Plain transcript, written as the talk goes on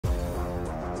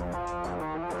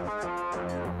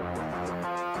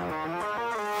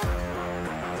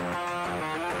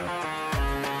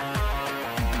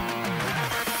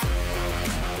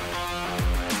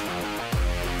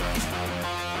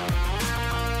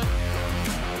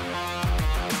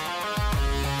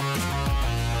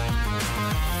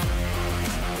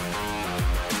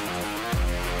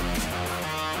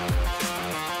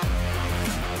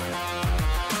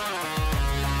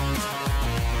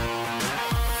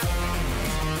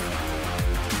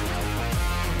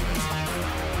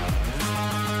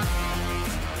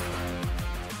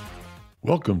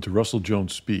Welcome to Russell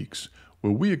Jones Speaks,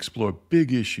 where we explore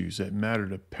big issues that matter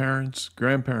to parents,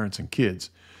 grandparents, and kids.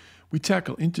 We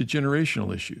tackle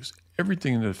intergenerational issues.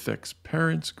 Everything that affects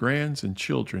parents, grands, and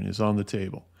children is on the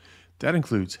table. That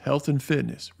includes health and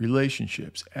fitness,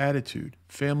 relationships, attitude,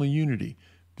 family unity,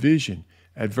 vision,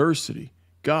 adversity,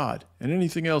 God, and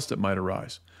anything else that might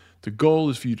arise. The goal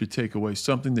is for you to take away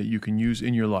something that you can use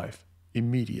in your life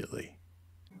immediately.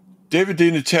 David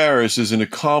DeNotaris is an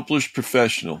accomplished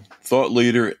professional, thought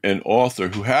leader, and author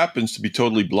who happens to be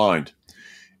totally blind.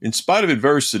 In spite of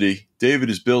adversity, David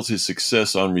has built his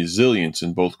success on resilience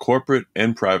in both corporate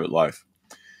and private life.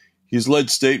 He has led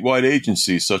statewide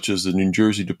agencies such as the New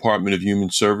Jersey Department of Human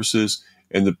Services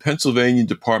and the Pennsylvania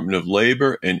Department of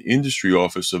Labor and Industry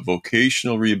Office of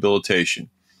Vocational Rehabilitation,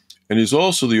 and is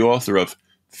also the author of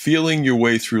Feeling Your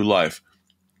Way Through Life,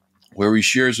 where he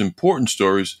shares important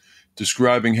stories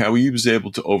describing how he was able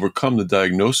to overcome the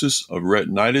diagnosis of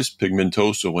retinitis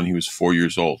pigmentosa when he was 4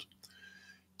 years old.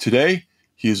 Today,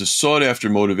 he is a sought-after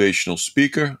motivational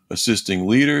speaker, assisting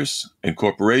leaders and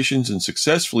corporations in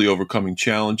successfully overcoming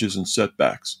challenges and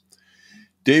setbacks.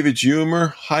 David's humor,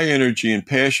 high energy, and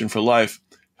passion for life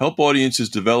help audiences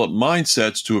develop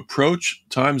mindsets to approach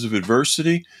times of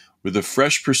adversity with a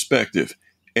fresh perspective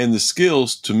and the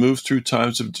skills to move through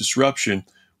times of disruption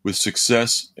with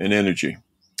success and energy.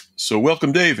 So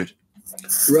welcome, David.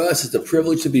 Russ, it's a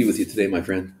privilege to be with you today, my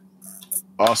friend.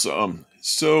 Awesome.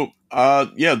 So,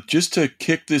 just to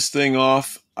kick this thing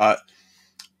off,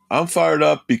 I'm fired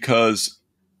up because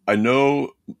I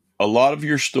know a lot of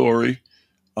your story.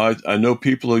 I know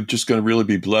people are just going to really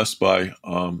be blessed by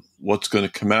what's going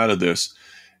to come out of this.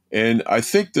 And I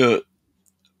think I'd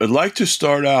like to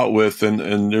start out with,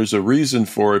 and there's a reason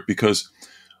for it, because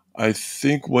I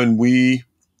think when we,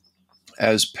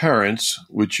 as parents,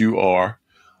 which you are,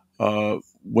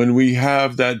 when we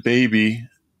have that baby,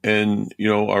 and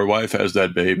our wife has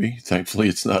that baby, thankfully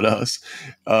it's not us,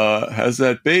 has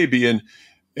that baby, and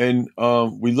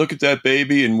we look at that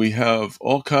baby and we have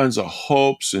all kinds of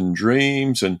hopes and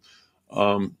dreams and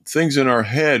things in our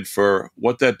head for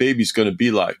what that baby's going to be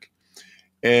like,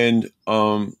 and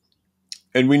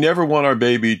we never want our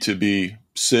baby to be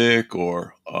sick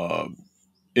or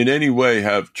in any way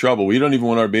have trouble. We don't even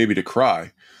want our baby to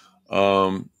cry.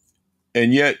 And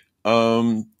yet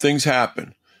things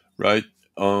happen, right?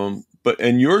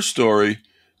 And your story,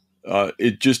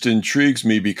 it just intrigues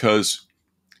me because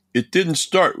it didn't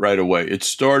start right away. It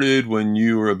started when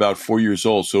you were about 4 years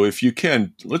old. So if you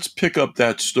can, let's pick up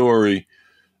that story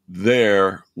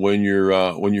there when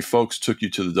your folks took you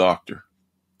to the doctor.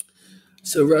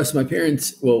 So Russ, my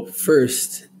parents, well,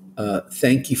 first,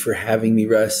 thank you for having me,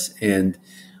 Russ. And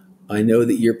I know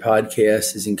that your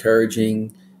podcast is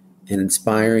encouraging and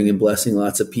inspiring and blessing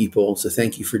lots of people. So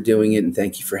thank you for doing it, and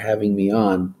thank you for having me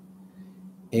on.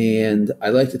 And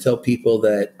I like to tell people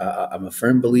that I'm a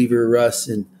firm believer, Russ,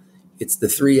 and it's the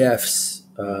 3 F's.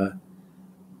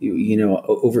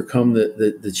 Overcome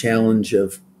the challenge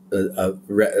of a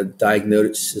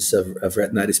diagnosis of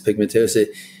retinitis pigmentosa.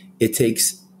 It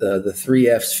takes the 3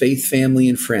 F's: faith, family,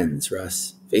 and friends,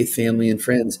 Russ. Faith, family, and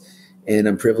friends. And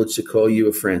I'm privileged to call you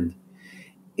a friend.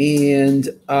 And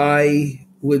I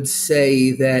would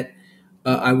say that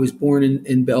I was born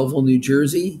in Belleville, New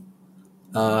Jersey.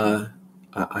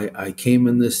 I came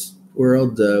in this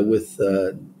world with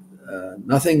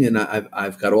nothing, and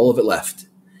I've got all of it left.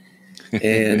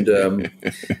 And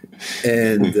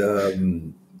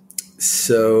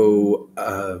so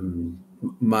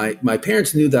my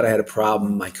parents knew that I had a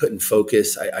problem. I couldn't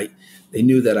focus. They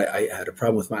knew that I had a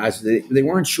problem with my eyes. They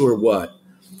weren't sure what,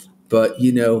 but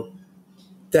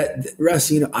that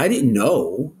Russ, I didn't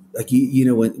know. Like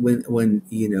when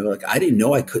I didn't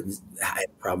know I couldn't have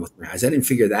a problem with my eyes. I didn't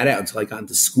figure that out until I got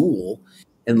into school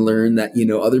and learned that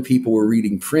other people were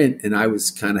reading print, and I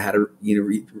was kind of had to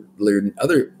learn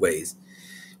other ways,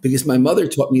 because my mother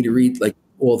taught me to read like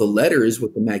all the letters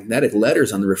with the magnetic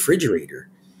letters on the refrigerator.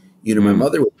 My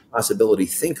mother was a possibility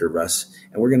thinker, Russ,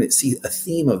 and we're going to see a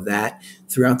theme of that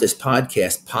throughout this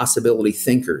podcast: possibility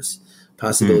thinkers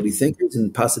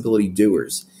and possibility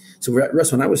doers. So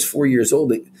Russ, when I was 4 years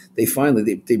old, they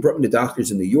finally brought me to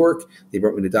doctors in New York. They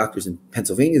brought me to doctors in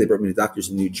Pennsylvania. They brought me to doctors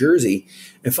in New Jersey.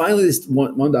 And finally, this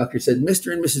one doctor said,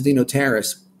 "Mr. and Mrs.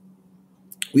 DeNotaris,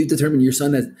 we've determined your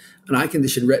son has an eye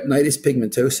condition, retinitis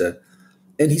pigmentosa."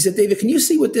 And he said, "David, can you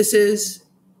see what this is?"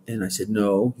 And I said,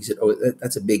 "No." He said, "Oh,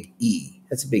 that's a big E.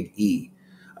 That's a big E."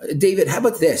 "David, how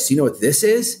about this? You know what this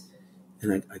is?"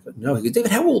 And I go, "No." He goes,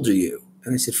 "David, how old are you?"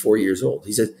 And I said, 4 years old.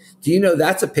 He said, "Do you know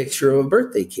that's a picture of a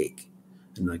birthday cake?"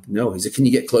 I'm like, "No." He said, "Can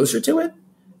you get closer to it?"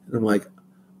 And I'm like,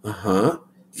 "Uh-huh."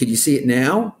 "Can you see it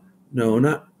now?" "No,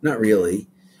 not not really.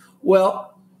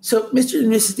 Well, so Mr.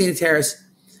 and Mrs. DeNotaris,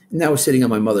 now we're sitting on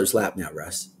my mother's lap now,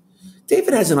 Russ.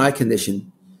 David has an eye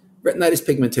condition, retinitis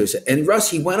pigmentosa. And Russ,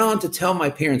 he went on to tell my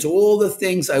parents all the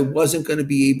things I wasn't going to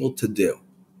be able to do.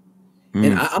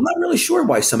 And I'm not really sure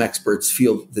why some experts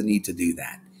feel the need to do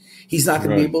that. He's not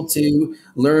going to be able to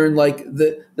learn like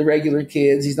the regular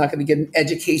kids. He's not going to get an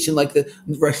education like the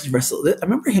rest. I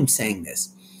remember him saying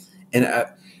this. And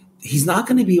he's not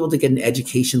going to be able to get an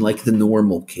education like the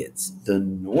normal kids. The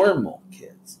normal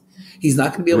kids. He's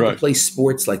not going to be able to play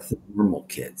sports like the normal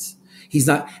kids. He's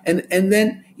not. And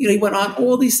then, he went on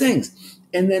all these things.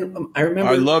 And then I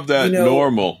remember. I love that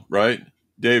normal, right?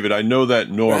 David, I know that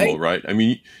normal, right? I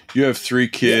mean, you have 3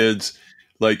 kids. Yeah.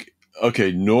 Like,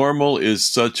 okay, normal is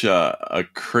such a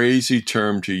crazy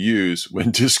term to use when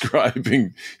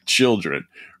describing children,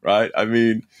 right? I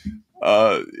mean,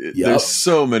 there's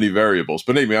so many variables.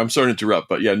 But anyway, I'm sorry to interrupt.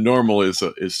 But yeah, normal is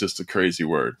just a crazy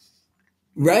word.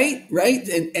 Right.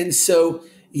 And so,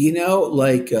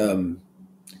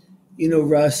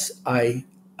 Russ, I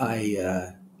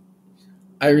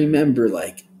remember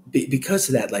like because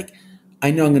of that, like I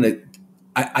know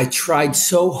I tried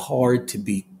so hard to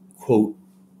be quote,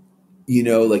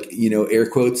 air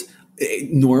quotes,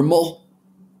 normal.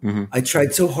 Mm-hmm. I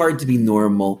tried so hard to be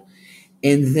normal.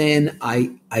 And then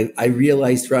I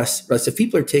realized, Russ, if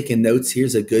people are taking notes,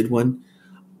 here's a good one.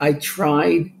 I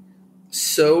tried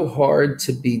so hard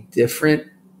to be different.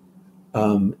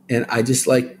 And I just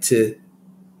like to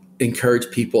encourage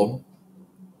people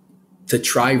to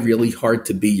try really hard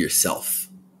to be yourself.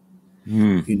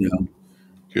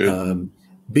 Good.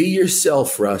 Be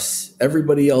yourself, Russ.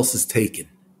 Everybody else is taken.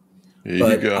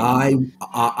 But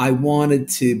I wanted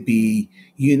to be,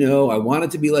 I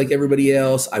wanted to be like everybody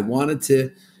else. I wanted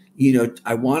to,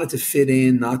 I wanted to fit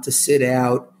in, not to sit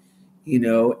out,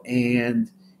 and,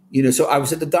 so I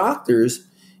was at the doctor's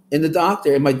and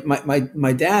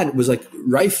my dad was like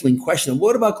rifling questions.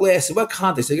 What about glasses? What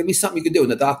contacts? There's going to be something you could do.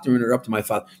 And the doctor interrupted my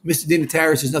father. Mr.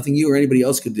 DeNotaris, there's nothing you or anybody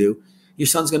else could do. Your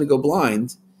son's going to go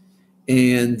blind.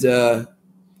 And,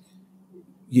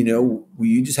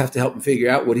 you just have to help him figure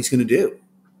out what he's going to do.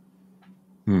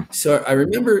 So I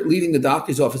remember leaving the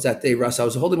doctor's office that day, Russ. I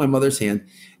was holding my mother's hand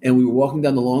and we were walking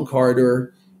down the long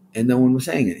corridor and no one was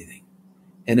saying anything.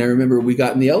 And I remember we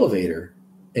got in the elevator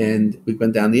and we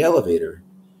went down the elevator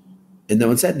and no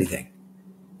one said anything.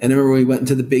 And I remember we went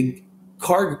into the big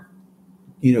car,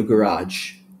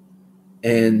 garage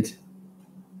and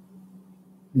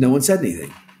no one said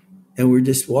anything. And we're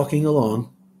just walking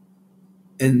along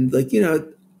and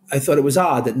I thought it was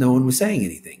odd that no one was saying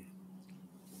anything.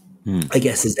 I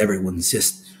guess as everyone's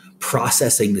just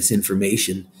processing this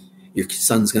information, your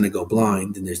son's going to go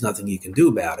blind and there's nothing you can do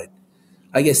about it.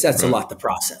 I guess that's a lot to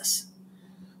process.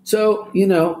 So,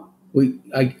 my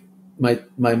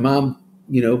mom,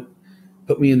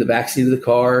 put me in the backseat of the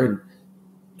car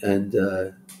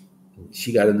and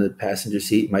she got in the passenger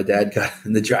seat. My dad got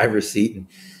in the driver's seat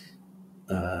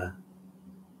and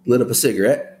lit up a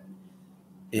cigarette.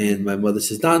 And my mother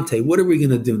says, Dante, what are we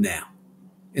going to do now?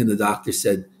 And the doctor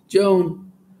said,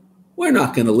 Joan, we're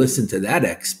not going to listen to that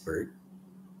expert.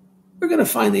 We're going to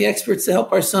find the experts to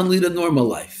help our son lead a normal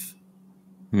life.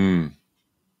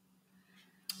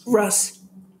 Russ,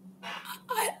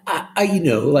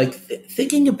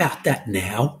 thinking about that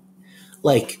now,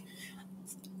 like,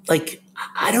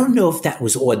 I don't know if that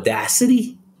was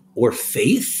audacity or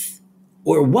faith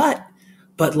or what,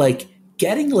 but like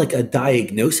getting like a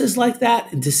diagnosis like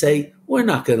that and to say, we're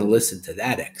not going to listen to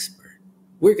that expert.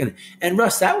 We're going to, and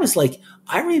Russ, that was like,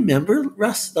 I remember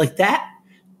Russ, like that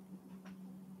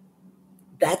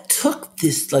took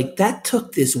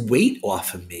this weight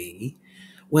off of me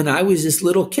when I was this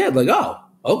little kid, like, oh,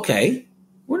 okay,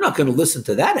 we're not going to listen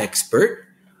to that expert.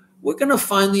 We're going to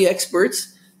find the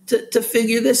experts to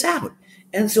figure this out.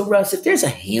 And so, Russ, if there's a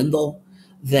handle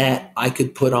that I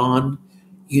could put on,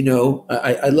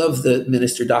 I love the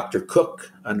minister, Dr.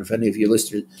 Cook. I don't know if any of your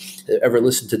listeners ever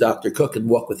listened to Dr. Cook and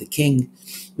Walk with the King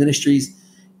Ministries.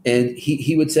 And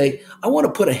he would say, I want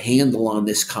to put a handle on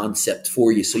this concept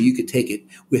for you so you could take it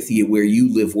with you where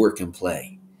you live, work, and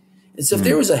play. And so if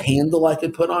there was a handle I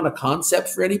could put on a concept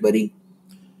for anybody,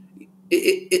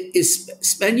 it is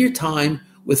spend your time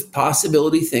with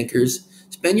possibility thinkers.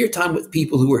 Spend your time with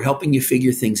people who are helping you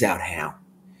figure things out how.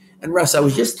 And Russ, I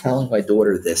was just telling my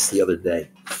daughter this the other day.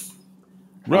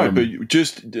 Right, but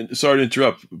sorry to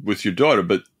interrupt with your daughter,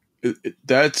 but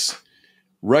that's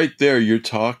right there. You're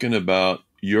talking about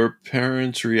your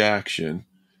parents' reaction.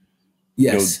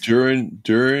 Yes, during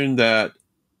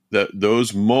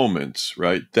those moments,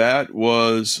 right? That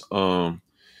was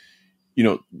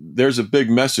there's a big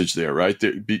message there, right?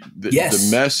 The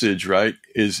Yes. message, right,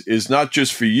 is not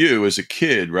just for you as a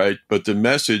kid, right? But the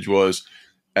message was,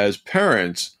 as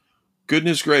parents,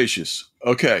 goodness gracious,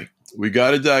 okay, we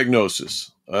got a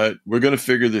diagnosis. All right, we're going to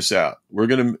figure this out. We're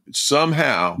going to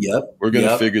somehow Yep. we're going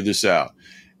to Yep. figure this out.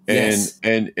 And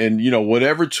Yes.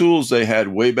 whatever tools they had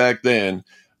way back then,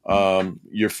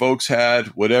 your folks had,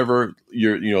 whatever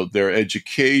their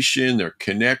education, their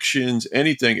connections,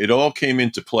 anything, it all came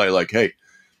into play. Like, hey,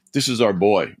 this is our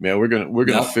boy, man. We're gonna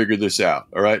Yep. figure this out.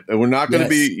 All right, and we're not gonna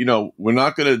Yes. we're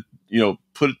not gonna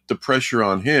put the pressure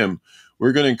on him.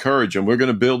 We're gonna encourage him. We're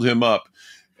gonna build him up,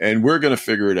 and we're gonna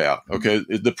figure it out. Okay,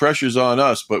 the pressure's on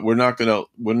us, but we're not gonna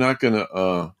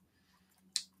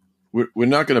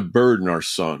burden our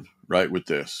son, right, with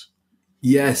this.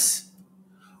 Yes.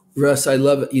 Russ, I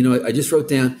love it. I just wrote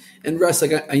down, and Russ,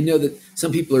 like I know that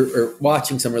some people are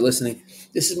watching, some are listening.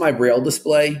 This is my Braille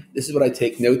display. This is what I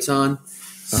take notes on.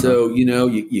 Uh-huh. So,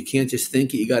 you can't just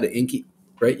think it. You got to ink it,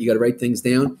 right? You got to write things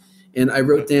down. And I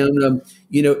wrote down,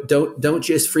 don't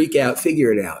just freak out,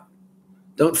 figure it out.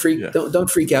 Don't freak, Yeah. don't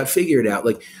freak out, figure it out.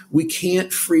 Like, we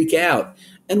can't freak out.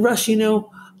 And Russ,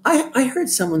 I heard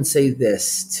someone say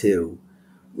this too.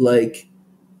 Like,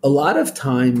 a lot of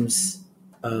times,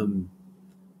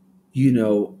 you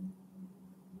know,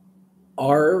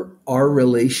 our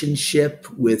relationship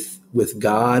with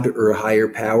God or a higher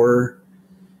power,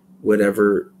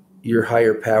 whatever your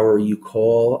higher power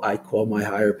I call my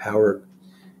higher power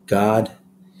God.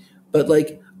 But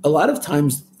like, a lot of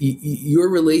times, your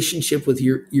relationship with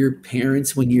your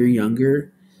parents when you're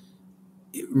younger,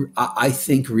 I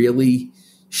think, really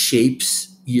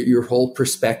shapes your whole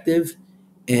perspective.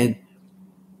 And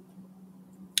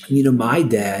my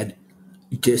dad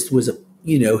just was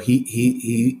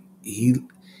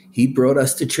he brought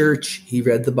us to church. He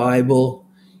read the Bible.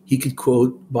 He could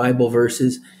quote Bible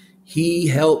verses. He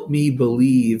helped me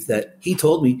believe that. He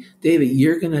told me, David,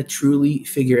 you're going to truly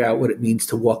figure out what it means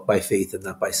to walk by faith and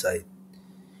not by sight.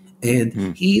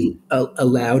 And he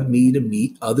allowed me to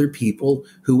meet other people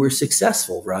who were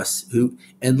successful, Russ,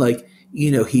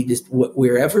 he just,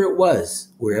 wherever it was,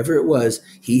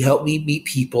 he helped me meet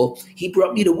people. He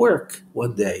brought me to work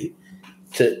one day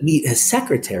to meet his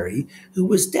secretary who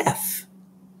was deaf.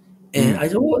 And I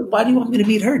said, well, why do you want me to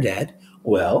meet her, Dad?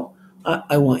 Well,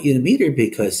 I want you to meet her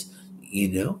because,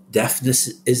 deafness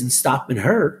isn't stopping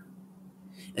her.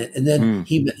 And then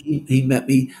he met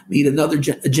me, meet another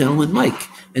gentleman, Mike.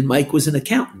 And Mike was an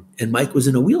accountant. And Mike was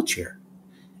in a wheelchair.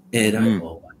 And I,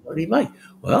 well, why don't I meet Mike?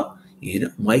 Well,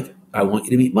 Mike, I want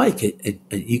you to meet Mike. And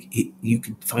you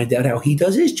can find out how he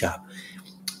does his job.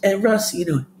 And Russ,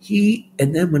 and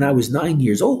then when I was 9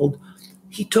 years old,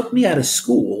 he took me out of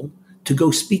school to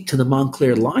go speak to the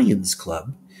Montclair Lions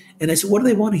Club. And I said, what do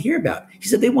they want to hear about? He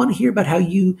said, they want to hear about how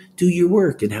you do your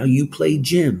work and how you play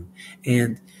gym.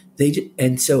 And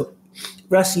so,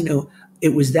 Russ,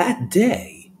 it was that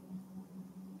day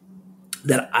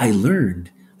that I learned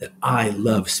that I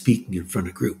love speaking in front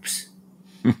of groups.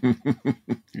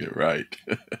 You're right.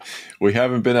 We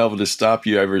haven't been able to stop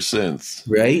you ever since.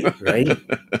 Right. All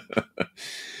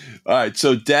right.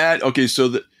 So Dad, okay.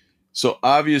 So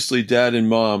obviously Dad and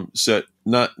Mom set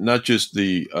not just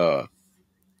the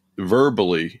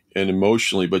verbally and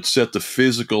emotionally, but set the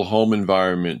physical home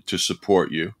environment to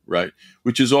support you, right?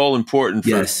 Which is all important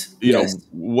for,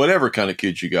 whatever kind of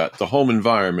kids you got, the home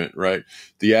environment, right?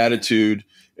 The attitude,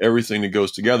 everything that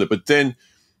goes together. But then,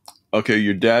 okay,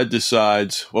 your dad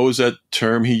decides, what was that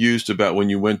term he used about when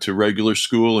you went to regular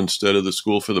school instead of the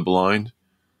school for the blind?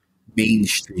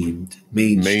 Mainstream,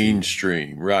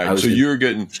 right? So you're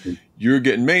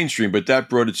getting mainstream, but that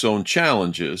brought its own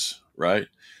challenges, right?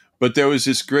 But there was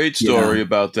this great story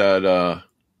about that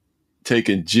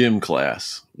taking gym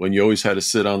class when you always had to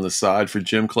sit on the side for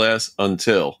gym class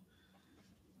until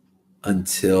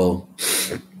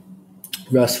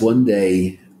Russ, one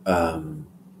day, I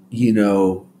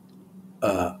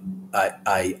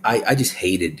just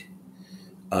hated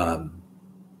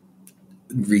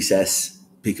recess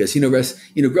because, Russ,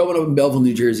 growing up in Belleville,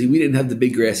 New Jersey, we didn't have the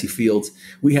big grassy fields.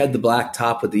 We had the black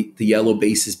top with the yellow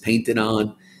bases painted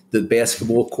on, the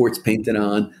basketball courts painted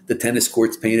on, the tennis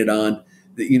courts painted on,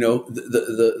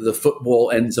 the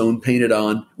football end zone painted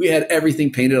on. We had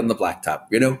everything painted on the blacktop,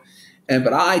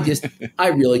 but I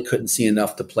really couldn't see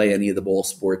enough to play any of the ball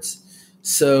sports.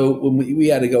 So when we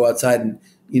had to go outside, and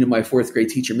my fourth grade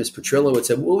teacher, Miss Petrillo, would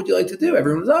say, "What would you like to do?"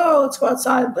 Everyone was, "Oh, let's go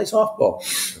outside and play softball."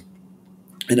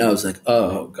 And I was like,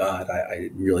 "Oh God, I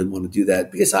didn't really want to do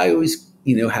that," because I always,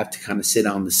 have to kind of sit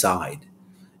on the side,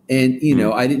 and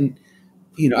I didn't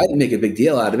make a big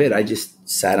deal out of it. I just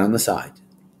sat on the side,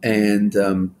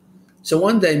 and So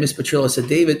one day, Miss Petrillo said,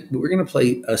 David, we're going to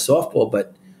play softball,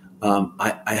 but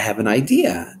I have an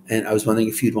idea. And I was wondering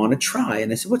if you'd want to try.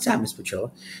 And I said, what's that, Miss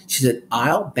Petrillo? She said,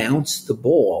 I'll bounce the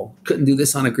ball. Couldn't do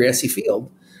this on a grassy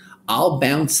field. I'll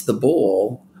bounce the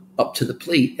ball up to the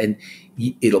plate, and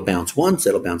it'll bounce once,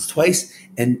 it'll bounce twice.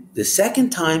 And the second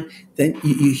time, then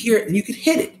you hear it and you could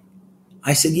hit it.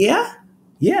 I said,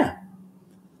 yeah.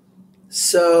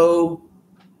 So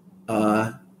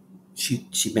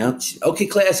she bounced. Okay,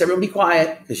 class, everyone be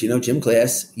quiet. Because, gym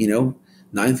class,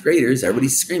 ninth graders,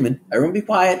 everybody's screaming. Everyone be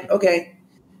quiet. Okay.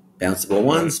 Bounce the ball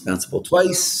once, bounce the ball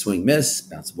twice, swing, miss,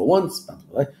 bounce the ball once, bounce the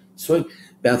ball twice, swing,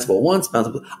 bounce the ball once, bounce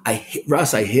the ball. I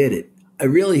hit it. I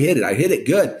really hit it. I hit it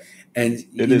good. And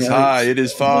it is high, it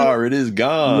is far, it is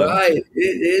gone. Right.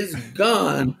 It is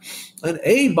gone. An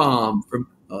A-bomb from,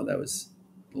 that was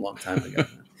a long time ago.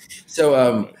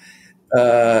 So,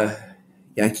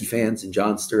 Yankee fans and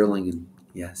John Sterling, and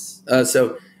yes. I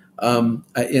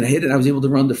hit it. I was able to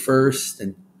run to first,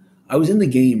 and I was in the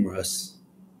game, Russ.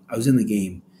 I was in the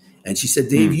game. And she said,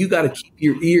 Dave, you got to keep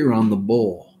your ear on the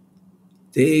ball.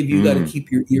 Dave, you got to keep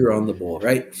your ear on the ball,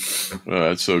 right? Oh,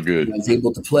 that's so good. And I was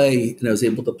able to play.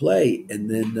 And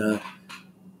then,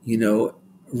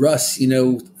 Russ,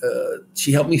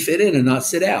 she helped me fit in and not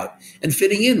sit out. And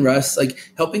fitting in, Russ, like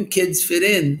helping kids fit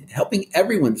in, helping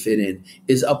everyone fit in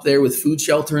is up there with food,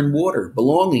 shelter, and water,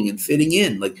 belonging and fitting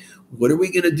in. Like, what are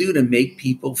we going to do to make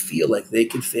people feel like they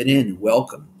can fit in and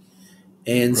welcome?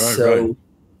 And so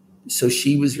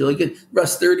she was really good.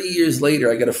 Russ, 30 years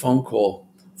later, I got a phone call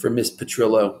from Miss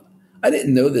Petrillo. I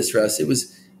didn't know this, Russ. It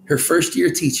was her first year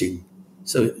teaching.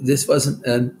 So this wasn't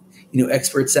an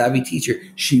expert savvy teacher.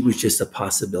 She was just a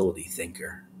possibility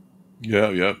thinker. Yeah.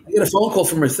 I got a phone call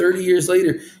from her 30 years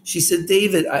later. She said,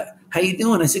 David, how you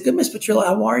doing? I said, good, Miss Petrillo.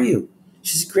 How are you?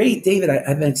 She said, great, David. I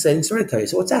have an exciting story to tell you.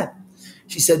 So what's that?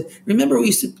 She said, remember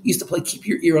we used to play Keep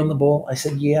Your Ear on the Ball? I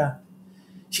said, yeah.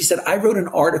 She said, I wrote an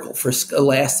article for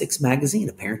Scholastic's magazine,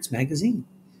 a parent's magazine.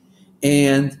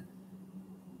 And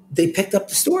they picked up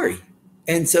the story.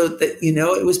 And so that,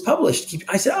 it was published.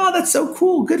 I said, oh, that's so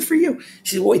cool. Good for you.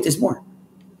 She said, well, wait, there's more.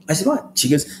 I said, what? She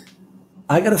goes,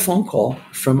 I got a phone call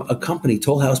from a company,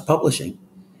 Toll House Publishing,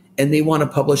 and they want to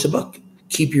publish a book,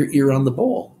 Keep Your Ear on the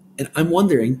Ball. And I'm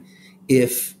wondering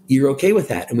if you're okay with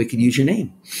that and we could use your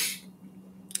name.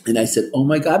 And I said, oh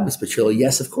my God, Miss Petrillo,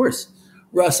 yes, of course.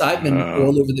 Russ, I've been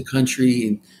all over the country,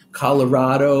 in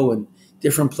Colorado and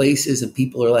different places, and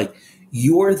people are like,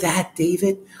 you're that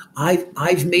David?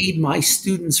 I've made my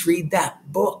students read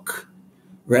that book,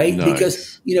 right? Nice.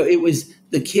 Because, it was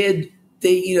the kid,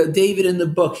 David in the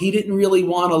book, he didn't really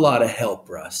want a lot of help,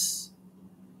 Russ.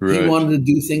 Right. He wanted to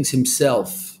do things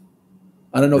himself.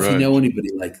 I don't know if you know anybody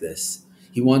like this.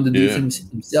 He wanted to do things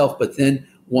himself, but then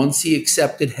once he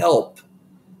accepted help,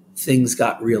 things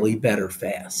got really better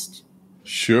fast.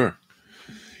 Sure.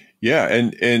 Yeah.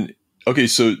 And okay,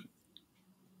 so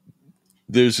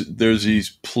there's these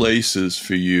places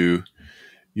for you,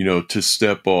 to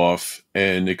step off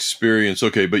and experience.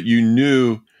 Okay. But you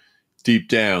knew deep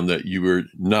down that you were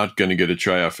not going to get a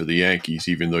tryout for the Yankees,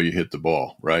 even though you hit the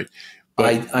ball. Right.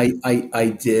 But,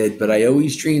 I did, but I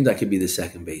always dreamed I could be the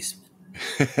second baseman.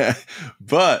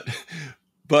 but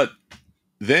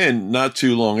then not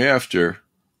too long after,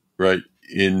 right,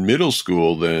 in middle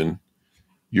school, then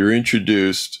you're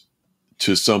introduced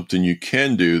to something you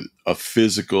can do, a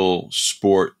physical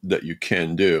sport that you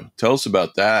can do. Tell us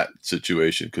about that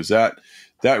situation, because that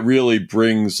really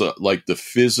brings like the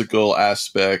physical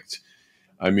aspect.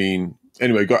 I mean,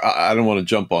 anyway, I don't want to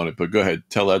jump on it, but go ahead,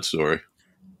 tell that story.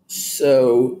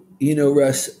 So,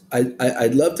 Russ,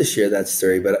 I'd love to share that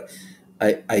story, but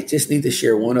I just need to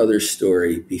share one other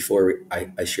story before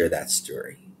I share that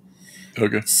story.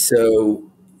 Okay. So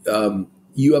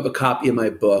you have a copy of my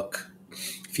book,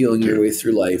 Feeling Your Way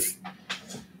Through Life.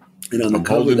 And on the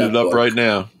cover holding of that it up book, right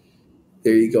now.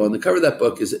 There you go. On the cover of that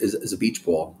book is a beach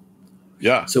ball.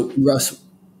 Yeah. So, Russ,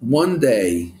 one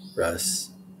day, Russ,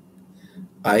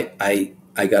 I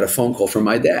got a phone call from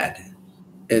my dad,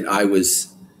 and I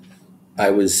was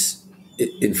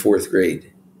in fourth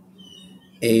grade,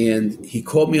 and he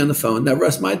called me on the phone. Now,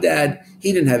 Russ, my dad,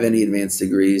 he didn't have any advanced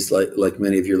degrees like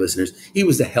many of your listeners. He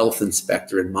was the health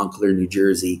inspector in Montclair, New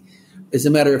Jersey. As a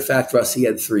matter of fact, Russ, he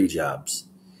had 3 jobs.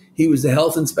 He was the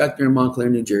health inspector in Montclair,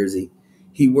 New Jersey.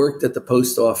 He worked at the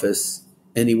post office,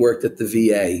 and he worked at the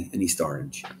VA in East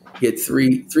Orange. He had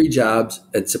three jobs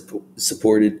and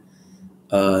supported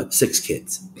 6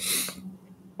 kids.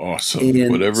 Awesome.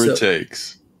 And whatever it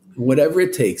takes. Whatever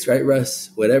it takes, right,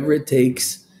 Russ? Whatever it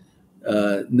takes.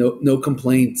 No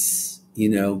complaints,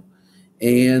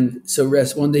 And so,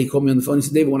 Russ, one day he called me on the phone. He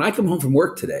said, David, when I come home from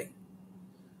work today,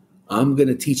 I'm going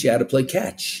to teach you how to play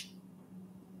catch.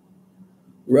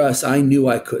 Russ, I knew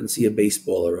I couldn't see a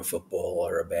baseball or a football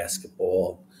or a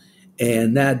basketball.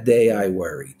 And that day I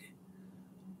worried.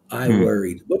 I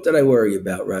worried. What did I worry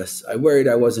about, Russ? I worried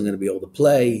I wasn't going to be able to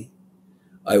play.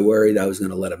 I worried I was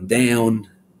going to let him down.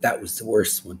 That was the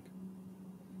worst one.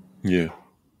 Yeah.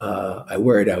 I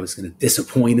worried I was going to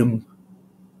disappoint him.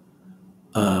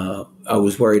 I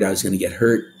was worried I was going to get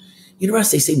hurt. You know,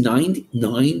 Russ, they say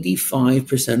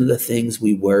 95% of the things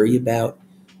we worry about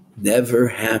never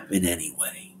happen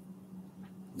anyway.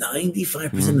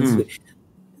 95% of the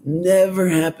never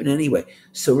happen anyway.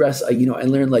 So, Russ, I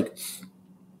learned what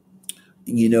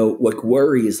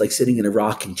worry is like sitting in a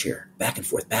rocking chair, back and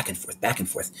forth, back and forth, back and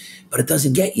forth, but it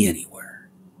doesn't get you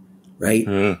anywhere, right?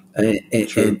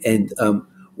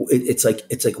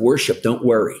 It's like worship. Don't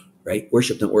worry, right?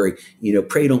 Worship, don't worry.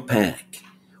 Pray, don't panic.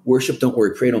 Worship, don't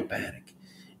worry. Pray, don't panic.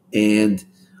 And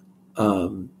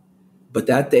but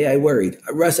that day I worried,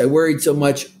 Russ. I worried so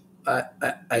much, I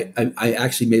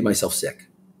actually made myself sick.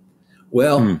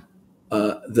 Well,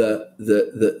 I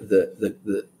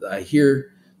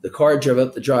hear the car drive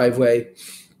up the driveway.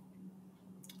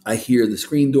 I hear the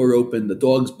screen door open. The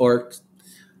dogs barked.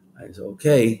 I said,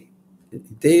 okay,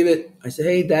 David. I said,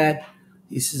 hey, Dad.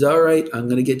 He says, all right, I'm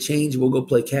going to get changed. We'll go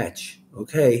play catch.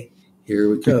 Okay, here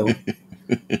we go.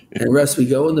 And Russ, we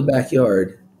go in the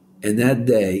backyard. And that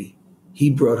day, he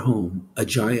brought home a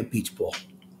giant beach ball.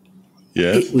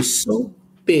 Yes. It was so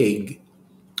big,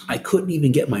 I couldn't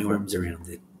even get my arms around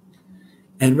it.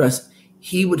 And Russ,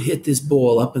 he would hit this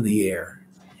ball up in the air.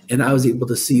 And I was able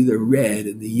to see the red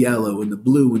and the yellow and the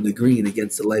blue and the green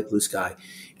against the light blue sky.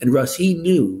 And Russ, he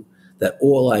knew that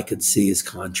all I could see is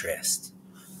contrast.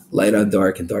 Light on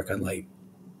dark and dark on light.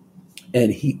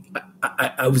 And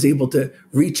I was able to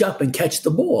reach up and catch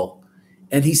the ball.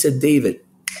 And he said, David,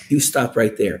 you stop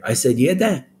right there. I said, yeah,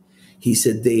 Dad. He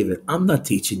said, David, I'm not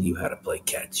teaching you how to play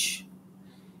catch.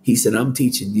 He said, I'm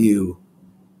teaching you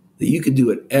that you can do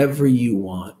whatever you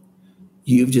want.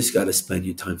 You've just got to spend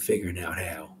your time figuring out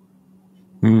how.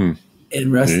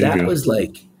 And Russ, that was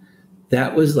like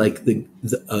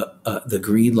the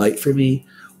green light for me,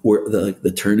 or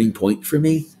the turning point for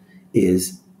me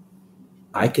is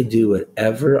I could do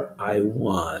whatever I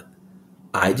want.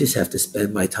 I just have to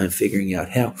spend my time figuring out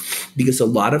how. Because a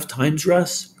lot of times,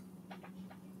 Russ,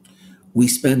 we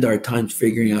spend our time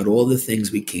figuring out all the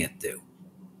things we can't do.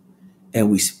 And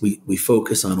we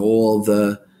focus on all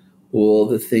the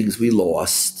things we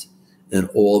lost and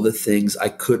all the things I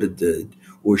could have did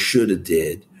or should have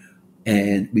did.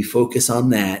 And we focus on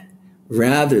that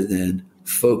rather than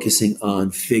focusing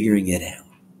on figuring it out.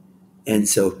 And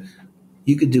so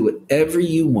you could do whatever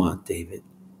you want, David.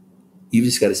 You've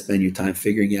just got to spend your time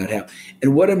figuring out how.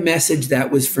 And what a message that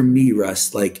was for me,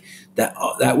 Russ. Like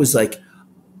that was like,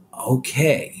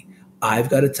 okay, I've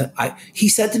got to. He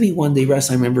said to me one day,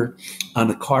 Russ, I remember on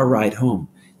a car ride home,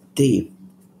 Dave,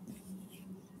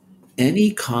 any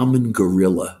common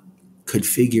gorilla could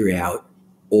figure out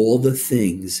all the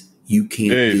things you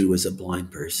can't do as a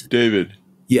blind person. David.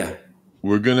 Yeah.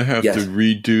 We're going to have to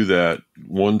redo that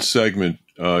one segment.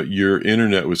 Your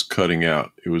internet was cutting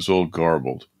out. It was all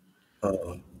garbled.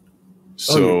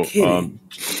 So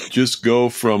just go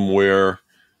from where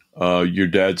your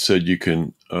dad said you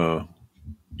can,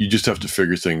 you just have to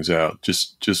figure things out.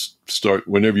 Just start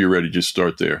whenever you're ready. Just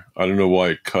start there. I don't know why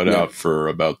it cut out for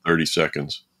about 30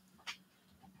 seconds.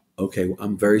 Okay. Well,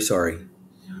 I'm very sorry.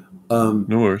 No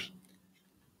worries.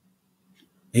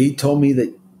 He told me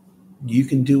that you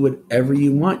can do whatever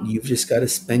you want. You've just got to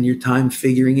spend your time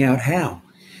figuring out how.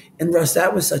 And Russ,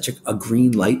 that was such a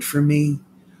green light for me.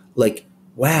 Like,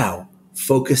 wow,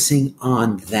 focusing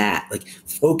on that,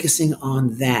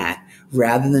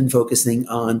 rather than focusing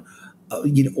on,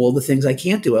 all the things I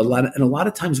can't do. A lot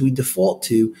of times we default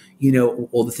to,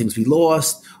 all the things we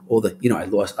lost,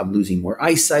 I'm losing more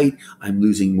eyesight. I'm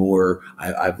losing more.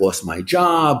 I've lost my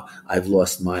job. I've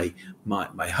lost my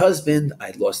husband.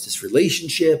 I lost this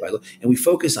relationship. And we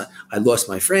focus on, I lost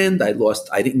my friend. I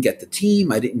didn't get the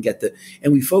team.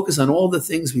 And we focus on all the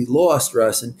things we lost,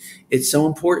 Russ. And it's so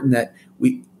important that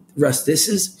Russ, this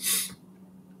is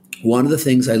one of the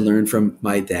things I learned from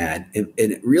my dad, and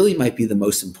it really might be the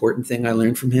most important thing I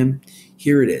learned from him.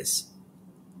 Here it is.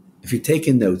 If you're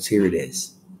taking notes, here it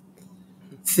is.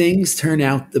 Things turn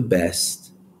out the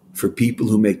best for people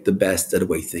who make the best of the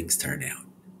way things turn out.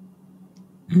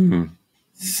 Mm-hmm.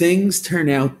 Things turn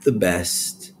out the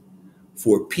best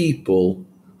for people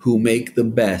who make the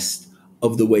best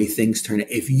of the way things turn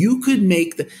out. If you could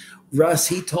Russ,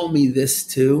 he told me this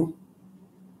too.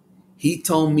 He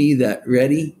told me that,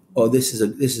 ready? oh, this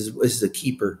is a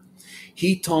keeper.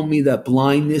 He told me that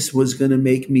blindness was going to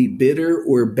make me bitter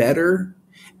or better,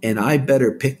 and I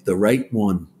better pick the right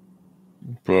one.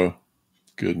 Oh,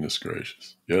 goodness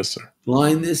gracious. Yes, sir.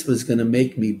 Blindness was going to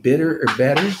make me bitter or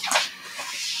better.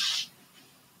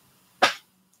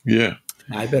 Yeah.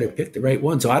 I better pick the right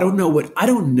one. So I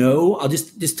don't know. I'll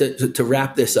just to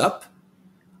wrap this up.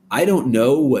 I don't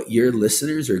know what your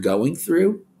listeners are going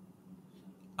through.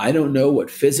 I don't know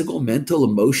what physical, mental,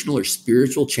 emotional, or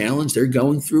spiritual challenge they're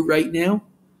going through right now,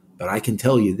 but I can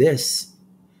tell you this.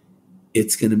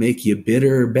 It's going to make you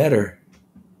bitter or better.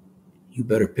 You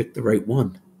better pick the right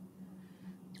one.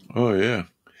 Oh, yeah.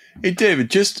 Hey,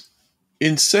 David, just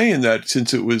in saying that,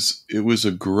 since it was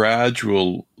a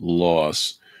gradual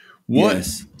loss, what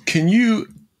Yes. can you,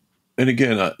 and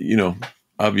again,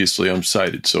 obviously I'm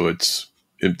sighted, so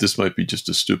this might be just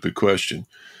a stupid question.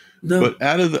 No. But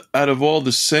out of all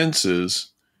the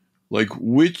senses, like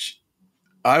which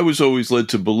I was always led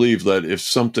to believe that if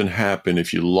something happened,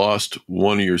 if you lost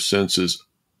one of your senses,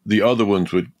 the other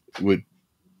ones would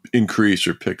increase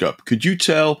or pick up. Could you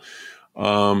tell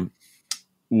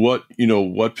what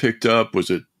picked up?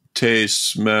 Was it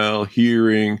taste, smell,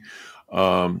 hearing,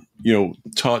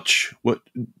 touch? What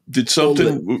did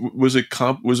something? Was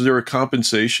there a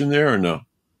compensation there or no?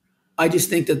 I just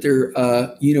think that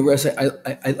Russ, I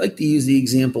like to use the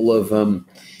example of,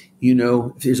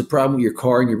 if there's a problem with your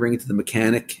car and you bring it to the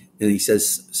mechanic and he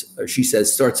says, or she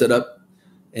says, starts it up.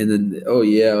 And then,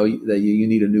 you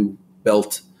need a new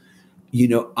belt.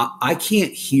 I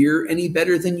can't hear any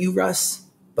better than you, Russ,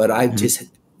 but I've just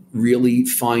really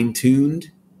fine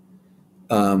tuned.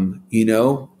 You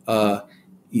know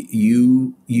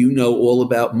all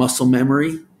about muscle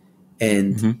memory.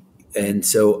 And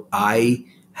so I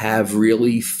have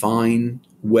really fine,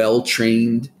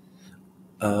 well-trained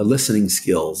listening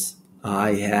skills.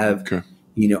 I have,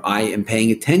 I am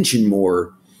paying attention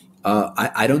more.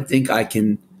 I don't think I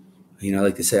can, I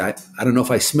like to say, I don't know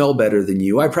if I smell better than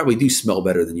you. I probably do smell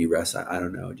better than you, Russ. I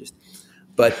don't know.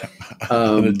 But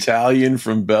an Italian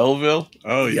from Belleville.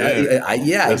 Oh yeah,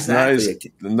 that's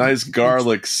exactly. The nice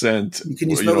garlic scent. Can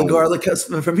you smell the garlic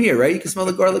from here, right? You can smell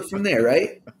the garlic from there,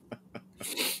 right?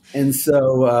 And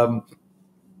so,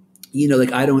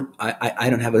 I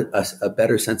don't have a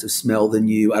better sense of smell than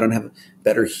you. I don't have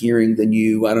better hearing than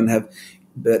you. I don't have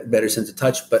better sense of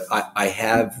touch, but I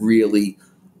have really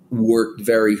worked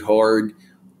very hard,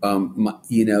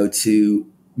 to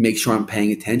make sure I'm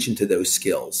paying attention to those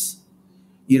skills.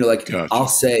 Gotcha.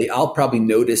 I'll probably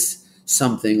notice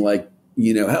something like,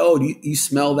 oh, do you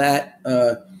smell that,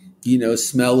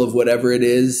 smell of whatever it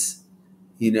is,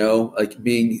 like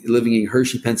living in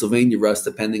Hershey, Pennsylvania, Russ,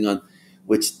 depending on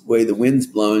which way the wind's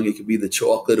blowing, it could be the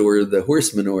chocolate or the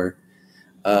horse manure.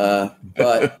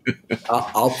 But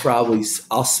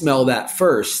I'll smell that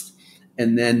first.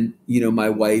 And then, my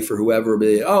wife or whoever will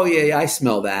be like, oh yeah, I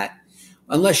smell that,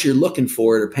 unless you're looking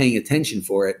for it or paying attention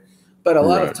for it. But a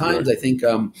lot of times I think,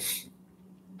 they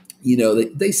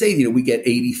say, we get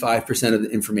 85% of the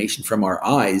information from our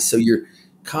eyes. So you're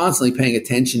constantly paying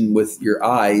attention with your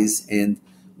eyes and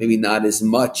maybe not as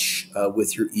much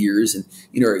with your ears. And,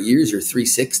 our ears are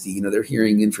 360, they're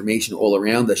hearing information all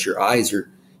around us. Your eyes are,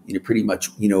 pretty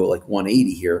much, like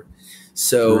 180 here.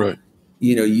 So,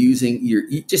 using your,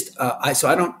 so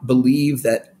I don't believe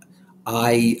that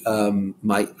I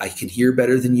can hear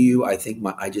better than you. I think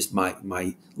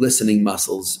my listening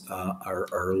muscles are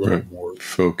a little more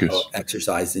focused,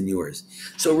 exercised than yours.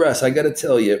 So Russ, I got to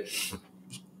tell you,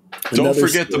 don't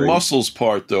forget the muscles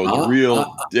part though. The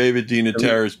real David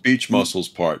DeNotaris beach muscles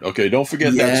part. Okay, don't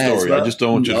forget that story. I just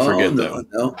don't want you to forget that one.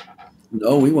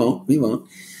 No, we won't.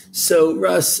 So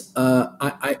Russ,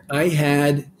 I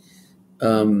had,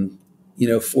 4th,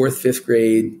 5th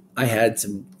grade. I had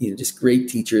some, just great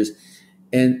teachers.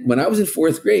 And when I was in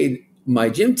 4th grade, my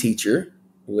gym teacher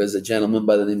was a gentleman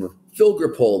by the name of Phil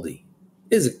Grapoldi.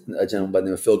 Mr.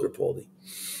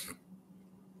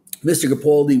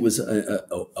 Grapoldi was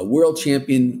a world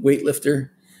champion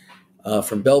weightlifter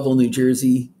from Belleville, New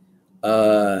Jersey.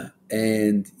 And,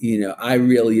 I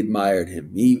really admired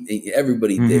him.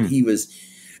 Everybody did. He was,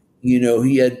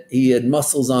 he had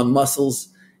muscles on muscles.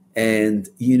 And,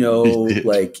 he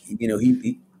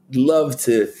loved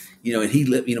to, and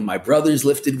he, my brothers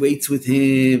lifted weights with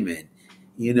him, and,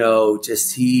 he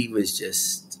was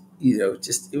just,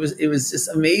 it was just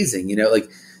amazing, like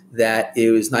that.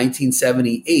 It was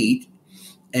 1978,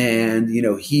 and,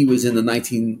 he was in the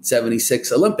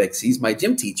 1976 Olympics. He's my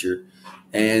gym teacher.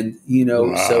 And,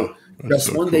 wow. So just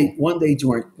so one day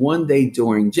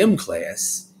during gym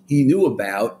class, he knew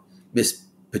about Miss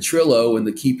Petrillo and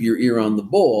the keep your ear on the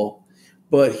ball,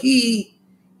 but he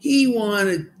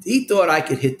he thought I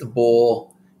could hit the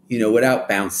ball, without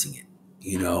bouncing it.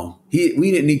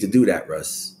 We didn't need to do that,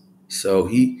 Russ. So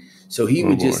he Oh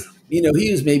would boy. just,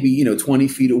 he was maybe, 20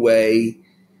 feet away,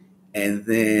 and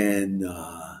then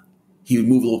he would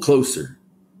move a little closer,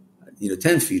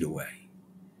 10 feet away.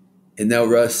 And now,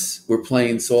 Russ, we're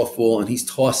playing softball and he's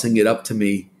tossing it up to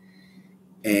me.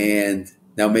 And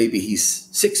now maybe he's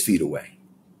 6 feet away.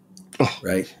 Oh,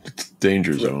 right?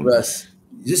 Danger zone. Russ,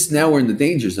 just now we're in the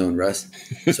danger zone, Russ.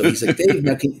 So he's like, Dave,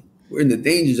 we're in the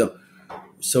danger zone.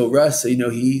 So Russ,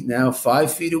 he's now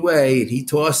 5 feet away and he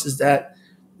tosses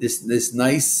this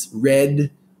nice red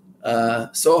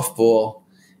softball.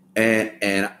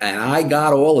 And I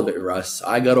got all of it, Russ.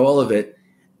 I got all of it.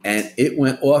 And it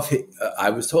went off. I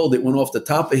was told it went off the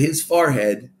top of his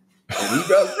forehead. And he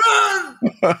goes, run,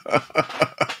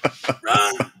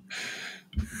 run.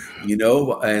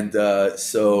 And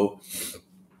so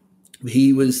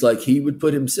he was like, he would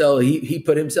put himself, he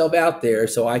put himself out there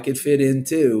so I could fit in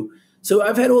too. So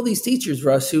I've had all these teachers,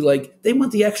 Russ, who they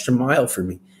went the extra mile for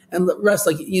me. And Russ,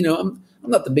 I'm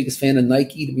not the biggest fan of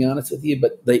Nike, to be honest with you,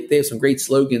 but they have some great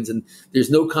slogans, and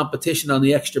there's no competition on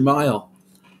the extra mile.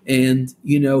 And,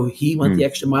 he went the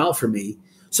extra mile for me.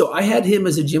 So I had him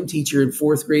as a gym teacher in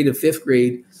 4th grade and 5th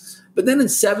grade. But then in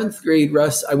 7th grade,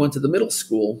 Russ, I went to the middle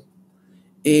school.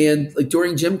 And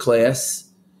during gym class,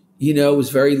 it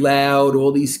was very loud,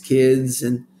 all these kids.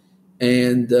 And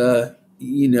the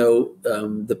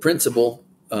principal,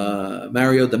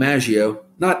 Mario DiMaggio,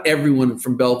 not everyone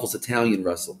from Belleville's Italian,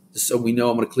 Russell. Just so we know,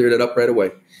 I'm going to clear that up right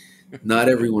away. Not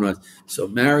everyone was. So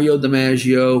Mario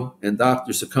DiMaggio and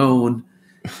Dr. Saccone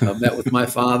met with my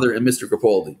father and Mr.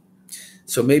 Capaldi.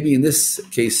 So maybe in this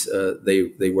case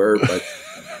they were, but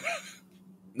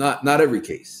not every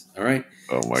case. All right.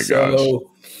 Oh my gosh.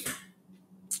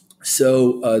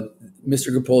 So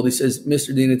Mr. Capaldi says,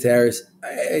 Mr. DeNotaris,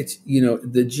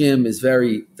 the gym is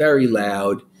very, very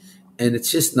loud, and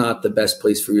it's just not the best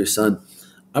place for your son.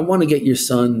 I want to get your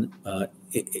son,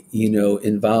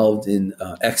 involved in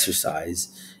exercise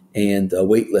and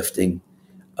weightlifting.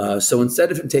 So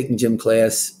instead of him taking gym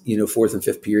class, 4th and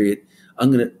 5th period,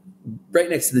 I'm going to, right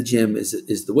next to the gym is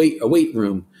a weight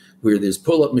room where there's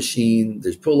pull-up machine,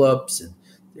 there's pull-ups, and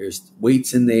there's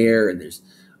weights in there, and there's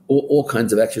all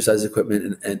kinds of exercise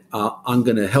equipment. And I'm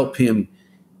going to help him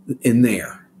in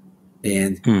there.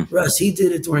 And Russ, he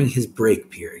did it during his break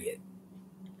period.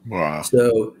 Wow.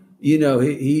 So, he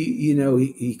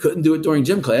couldn't do it during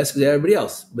gym class because everybody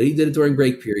else, but he did it during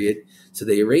break period. So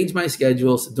they arranged my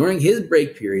schedule. So during his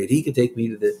break period, he could take me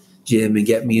to the gym and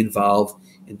get me involved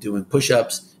in doing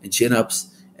push-ups and chin-ups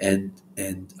and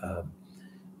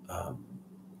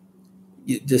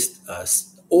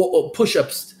all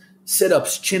push-ups,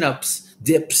 sit-ups, chin-ups,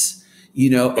 dips,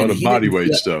 All the body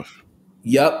weight stuff.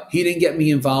 Yep. He didn't get me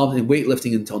involved in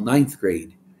weightlifting until 9th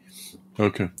grade.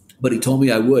 Okay. But he told me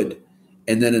I would.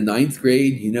 And then in 9th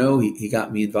grade, he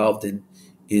got me involved in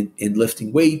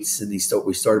lifting weights, and we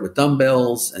started with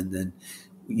dumbbells, and then,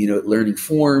 learning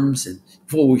forms. And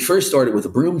we first started with a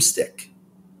broomstick.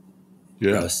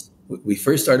 Yeah. We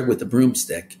first started with the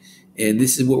broomstick, and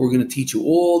this is what we're going to teach you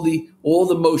all the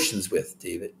motions with,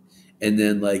 David. And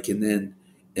then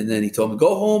he told me,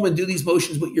 go home and do these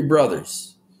motions with your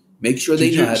brothers. Make sure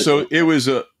they know how to. So it was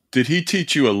did he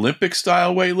teach you Olympic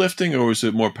style weightlifting, or was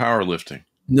it more powerlifting?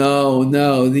 No.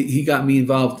 He got me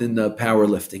involved in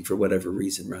powerlifting for whatever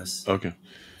reason, Russ. Okay.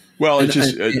 Well,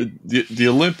 the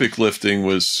Olympic lifting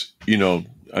was, your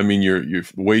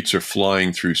weights are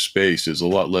flying through space. There's a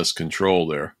lot less control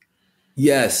there.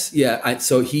 Yes. Yeah.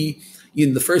 So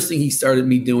the first thing he started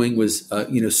me doing was,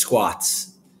 squats.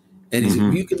 And he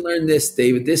said, you can learn this,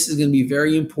 David. This is going to be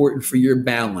very important for your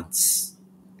balance.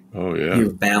 Oh, yeah.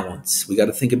 Your balance. We got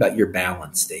to think about your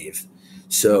balance, Dave.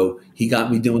 So he got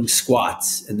me doing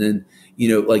squats, and then,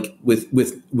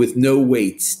 with no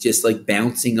weights, just like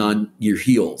bouncing on your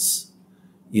heels,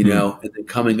 and then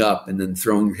coming up and then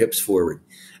throwing your hips forward.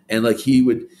 And he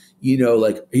would,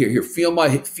 here, feel my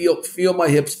hips, feel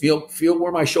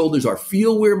where my shoulders are,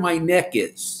 feel where my neck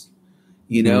is,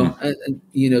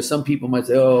 and some people might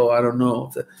say, oh, I don't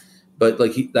know. But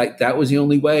that was the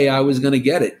only way I was going to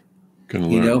get it. Can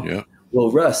learn, yeah.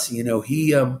 Well, Russ, he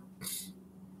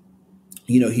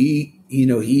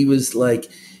was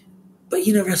like, but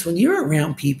Russ, when you're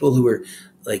around people who are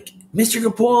like, Mr.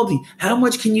 Capaldi, how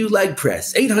much can you leg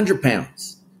press? 800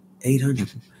 pounds.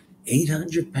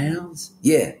 800 pounds?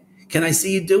 Yeah. Can I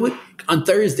see you do it? On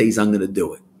Thursdays, I'm going to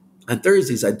do it. On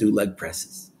Thursdays, I do leg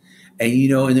presses. And,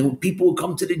 and then people will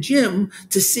come to the gym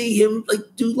to see him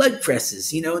do leg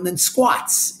presses, and then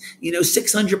squats,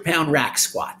 600-pound rack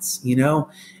squats,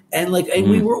 And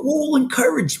we were all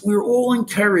encouraged. We were all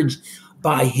encouraged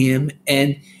by him.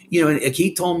 And, and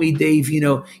he told me, Dave,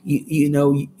 you're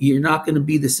not going to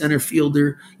be the center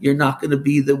fielder. You're not going to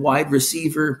be the wide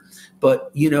receiver,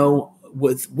 but,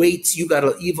 with weights, you got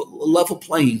a level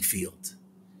playing field.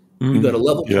 You got a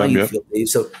level playing field, Dave.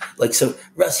 So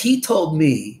Russ, he told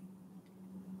me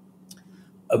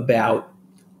about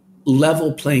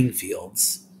level playing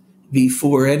fields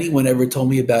before anyone ever told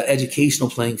me about educational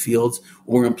playing fields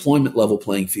or employment level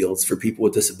playing fields for people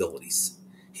with disabilities.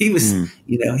 He was,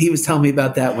 he was telling me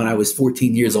about that when I was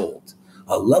 14 years old.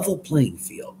 A level playing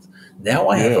field. Now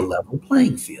I have a level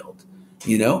playing field.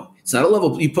 It's not a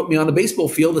level. You put me on a baseball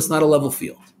field, it's not a level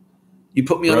field. You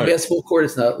put me on a basketball court,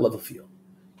 it's not a level field.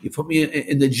 You put me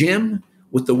in the gym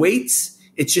with the weights,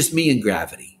 it's just me and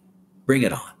gravity. Bring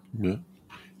it on. Yeah.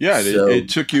 Yeah, it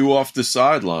took you off the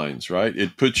sidelines, right?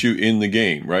 It put you in the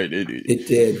game, right? It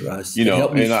did, Russ. It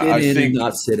helped me fit in and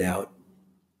not sit out.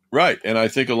 Right. And I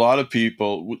think a lot of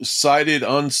people, sighted,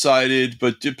 unsighted,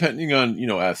 but depending on,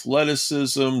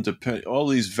 athleticism, all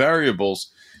these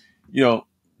variables,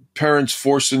 parents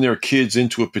forcing their kids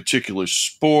into a particular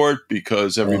sport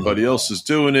because everybody else is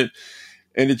doing it.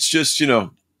 And it's just,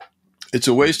 it's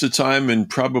a waste of time and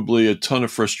probably a ton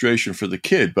of frustration for the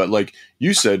kid. But like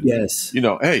you said, yes,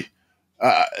 hey,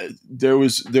 there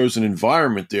was an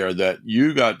environment there that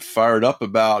you got fired up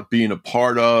about being a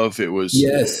part of. It was,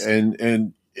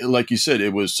 and like you said,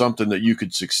 it was something that you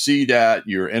could succeed at.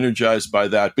 You're energized by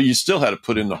that, but you still had to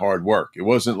put in the hard work. It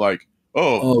wasn't like,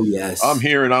 yes, I'm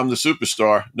here and I'm the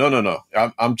superstar. No.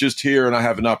 I'm just here and I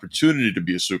have an opportunity to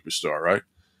be a superstar, right?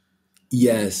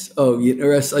 Yes.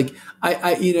 Russ,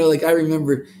 I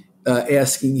remember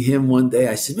asking him one day,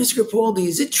 I said, Mr. Capaldi,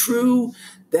 is it true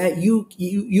that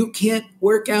you can't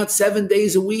work out 7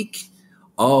 days a week?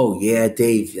 Oh yeah,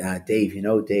 Dave,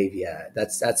 Dave, yeah,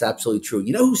 that's absolutely true.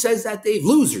 You know who says that, Dave?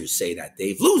 Losers say that,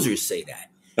 Dave. Losers say that.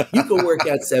 You can work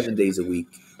out 7 days a week.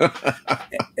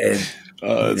 And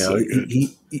that's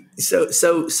so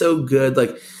good. So good.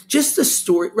 Like just the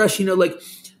story, Rush,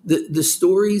 the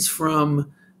stories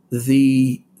from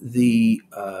the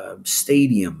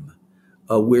stadium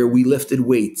where we lifted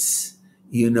weights,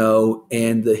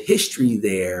 and the history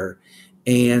there,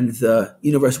 and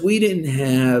Russ, we didn't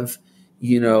have,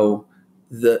 the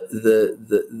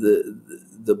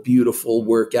beautiful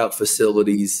workout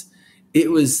facilities.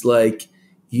 It was like,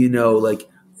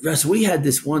 Russ, we had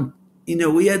this one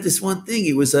thing.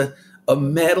 It was a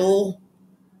metal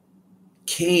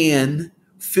can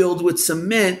filled with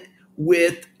cement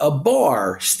with a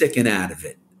bar sticking out of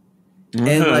it. Mm-hmm.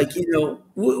 And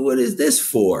what is this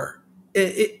for?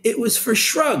 It was for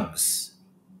shrugs.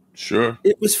 Sure.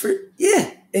 It was for,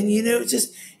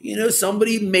 and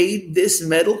somebody made this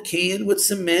metal can with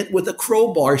cement with a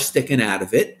crowbar sticking out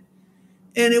of it.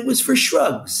 And it was for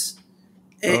shrugs.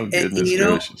 Goodness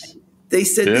gracious. They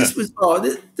said this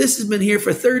has been here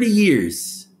for 30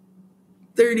 years.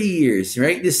 30 years,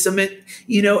 right? This cement,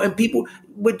 and people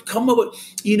would come up with,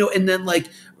 and then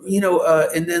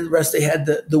and then the rest, they had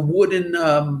the wooden,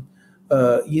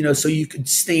 so you could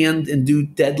stand and do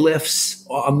deadlifts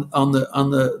on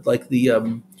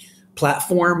the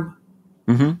platform,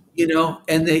 mm-hmm.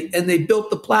 And they built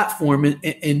the platform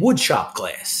in wood shop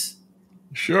glass.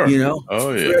 Sure.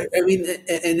 Oh yeah.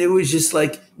 And it was just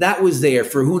like that was there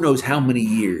for who knows how many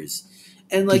years.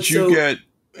 And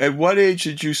at what age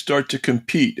did you start to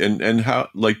compete, and how?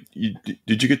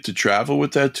 Did you get to travel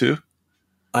with that too?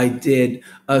 I did.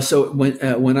 So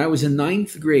when I was in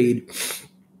ninth grade,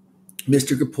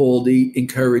 Mr. Capaldi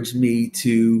encouraged me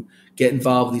to get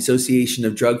involved with the Association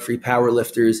of Drug-Free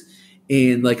Powerlifters,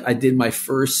 and I did my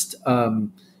first,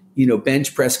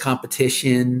 bench press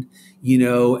competition,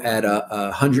 at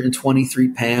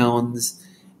 123 pounds,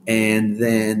 and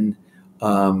then.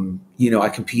 I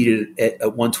competed at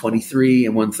 123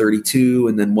 and 132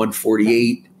 and then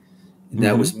 148. And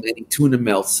that was many tuna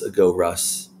melts ago,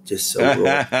 Russ. Just so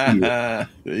there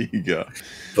you go.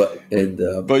 But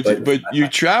you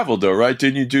traveled though, right?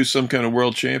 Didn't you do some kind of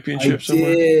world championship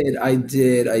somewhere? I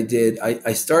did.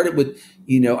 I started with,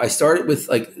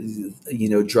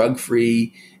 drug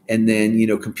free, and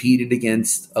then, competed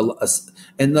against Russ,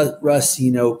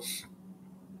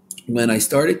 when I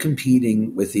started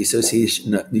competing with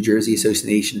the New Jersey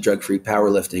Association of Drug-Free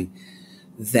Powerlifting,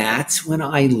 that's when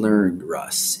I learned,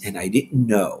 Russ, and I didn't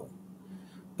know,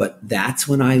 but that's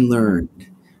when I learned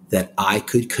that I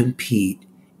could compete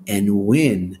and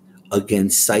win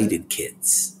against sighted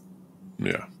kids.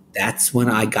 Yeah. That's when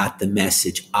I got the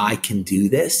message, I can do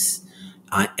this,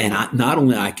 not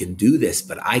only I can do this,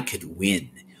 but I could win.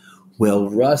 Well,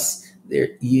 Russ,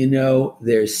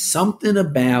 there's something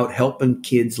about helping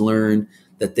kids learn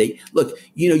that they look,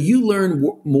 you learn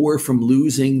more from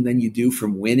losing than you do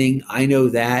from winning. I know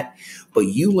that, but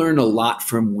you learn a lot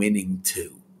from winning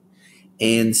too.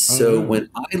 And Oh, so yeah. when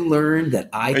I learned that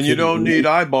I And you could don't need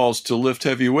win, eyeballs to lift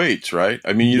heavy weights, right?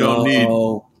 I mean, you don't need.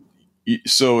 no,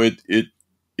 So it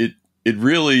it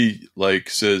really like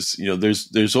says,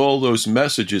 there's all those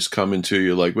messages coming to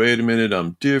you like, wait a minute,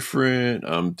 I'm different,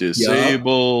 I'm yup,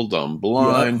 disabled, I'm yup,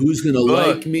 blind. who's going to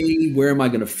But like me? Where am I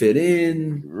going to fit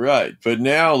in? right, but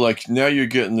now you're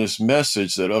getting this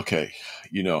message that, okay,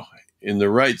 you know in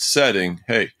the right setting,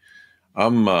 hey,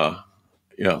 I'm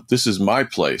this is my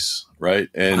place, right?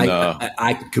 And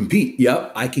I can compete.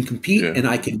 Yep, I can compete yeah. and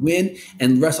I can win.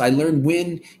 And Russ, I learned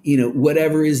win.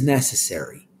 Whatever is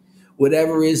necessary,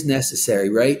 whatever is necessary,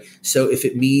 right? So if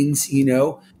it means, we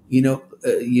got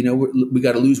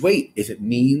to lose weight. If it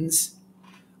means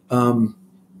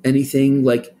anything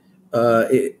like,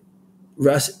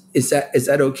 Russ, is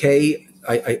that okay?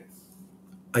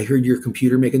 I heard your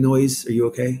computer make a noise. Are you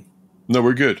okay? No,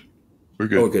 we're good. We're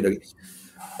Oh, good. good. Okay.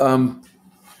 Um,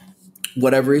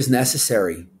 whatever is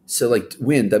necessary. So like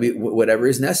win, whatever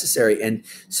is necessary. And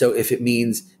so if it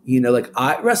means, like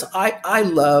Russ, I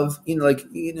love,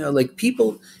 like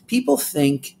people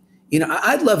think,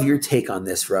 I'd love your take on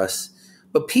this, Russ,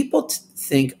 but people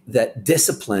think that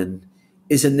discipline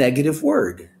is a negative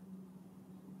word.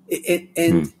 Hmm.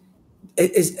 And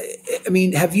it is, I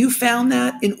mean, have you found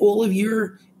that in all of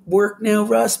your work now,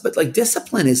 Russ? But like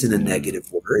discipline isn't a Hmm.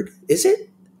 negative word, is it?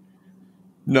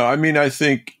 No, I mean, I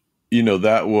think,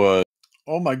 that was,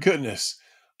 oh my goodness,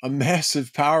 a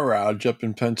massive power outage up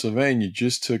in Pennsylvania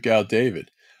just took out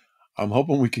David. I'm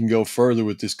hoping we can go further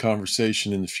with this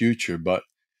conversation in the future. But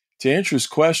to answer his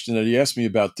question that he asked me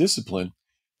about discipline,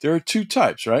 there are two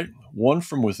types, right? One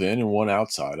from within and one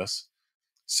outside us.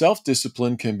 Self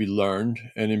discipline can be learned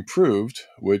and improved,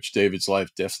 which David's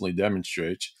life definitely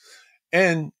demonstrates.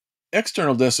 And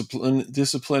external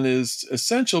discipline is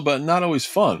essential, but not always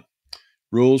fun.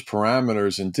 Rules,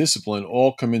 parameters, and discipline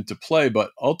all come into play,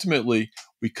 but ultimately,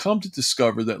 we come to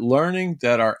discover that learning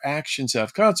that our actions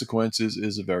have consequences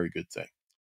is a very good thing.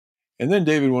 And then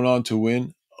David went on to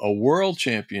win a world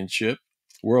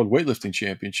weightlifting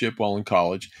championship while in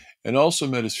college, and also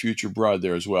met his future bride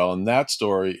there as well. And that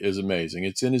story is amazing.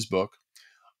 It's in his book.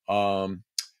 Um,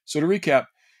 so to recap,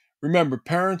 remember,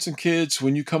 parents and kids,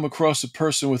 when you come across a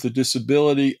person with a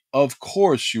disability, of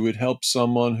course you would help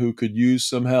someone who could use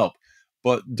some help,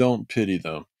 but don't pity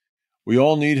them. We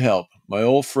all need help. My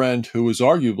old friend, who was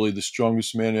arguably the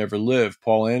strongest man to ever live,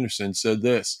 Paul Anderson, said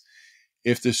this: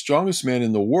 if the strongest man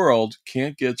in the world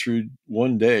can't get through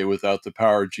one day without the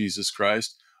power of Jesus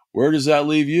Christ, where does that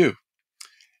leave you?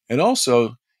 And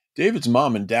also, David's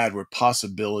mom and dad were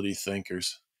possibility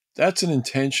thinkers. That's an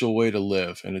intentional way to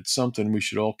live, and it's something we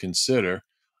should all consider.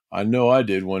 I know I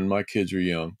did when my kids were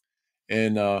young.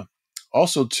 And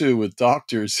also, too, with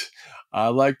doctors, I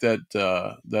like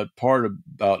that part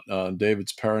about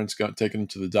David's parents taking him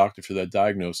to the doctor for that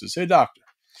diagnosis. Hey, doctor,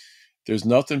 there's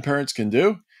nothing parents can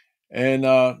do. And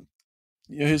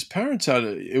his parents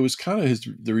it was kind of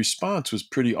the response was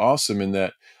pretty awesome in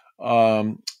that,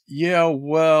 yeah,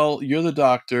 well, you're the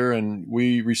doctor and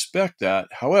we respect that.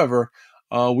 However,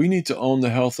 we need to own the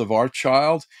health of our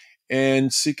child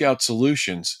and seek out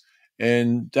solutions.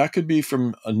 And that could be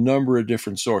from a number of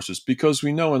different sources, because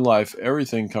we know in life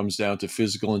everything comes down to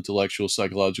physical, intellectual,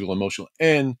 psychological, emotional,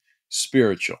 and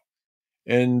spiritual.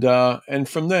 And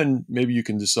from then maybe you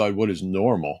can decide what is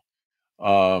normal.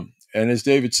 And as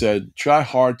David said, try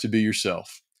hard to be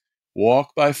yourself.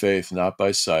 Walk by faith, not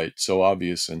by sight. So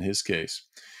obvious in his case.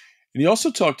 And he also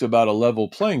talked about a level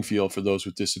playing field for those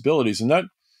with disabilities. And that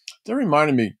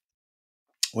reminded me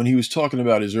when he was talking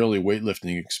about his early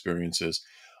weightlifting experiences.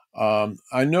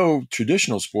 I know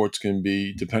traditional sports can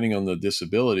be, depending on the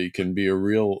disability, can be a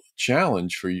real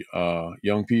challenge for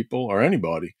young people or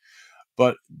anybody.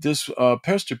 But this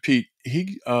Pastor Pete,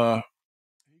 he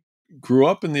grew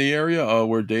up in the area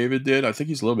where David did. I think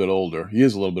he's a little bit older. He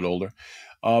is a little bit older.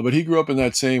 But he grew up in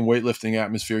that same weightlifting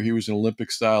atmosphere. He was an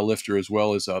Olympic style lifter as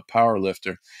well as a power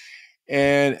lifter.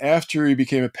 And after he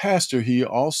became a pastor, he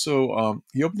also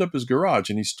he opened up his garage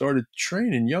and he started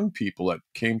training young people that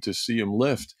came to see him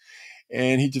lift.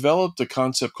 And he developed a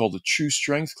concept called the True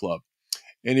Strength Club.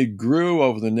 And it grew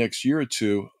over the next year or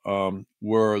two,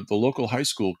 where the local high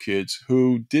school kids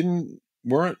who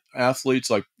weren't athletes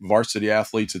like varsity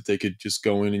athletes that they could just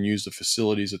go in and use the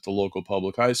facilities at the local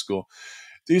public high school.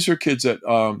 These are kids that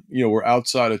were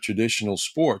outside of traditional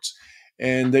sports,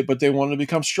 but they wanted to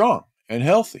become strong. and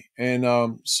healthy.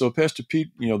 And so Pastor Pete,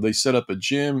 they set up a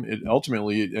gym. It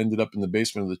ended up in the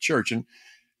basement of the church. And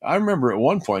I remember at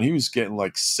one point he was getting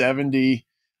like 70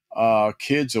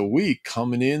 kids a week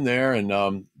coming in there,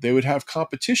 and they would have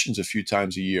competitions a few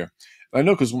times a year. I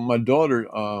know because my daughter,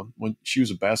 when she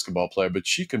was a basketball player, but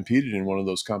she competed in one of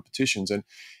those competitions, and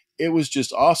it was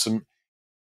just awesome.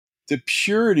 The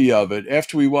purity of it,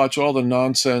 after we watch all the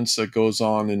nonsense that goes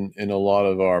on in a lot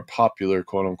of our popular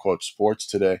quote unquote sports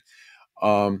today,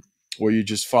 where you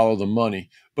just follow the money.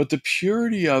 But the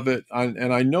purity of it,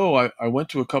 and I know I went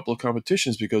to a couple of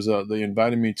competitions because they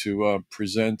invited me to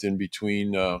present in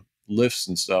between lifts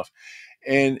and stuff.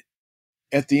 And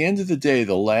at the end of the day,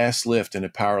 the last lift in a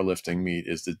powerlifting meet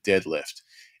is the deadlift.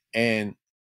 And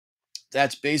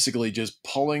that's basically just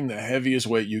pulling the heaviest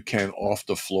weight you can off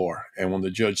the floor. And when the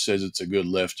judge says it's a good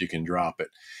lift, you can drop it.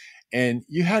 And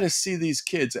you had to see these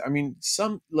kids. I mean,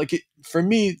 for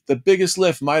me, the biggest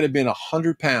lift might have been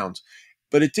 100 pounds,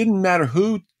 but it didn't matter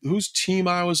whose team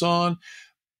I was on.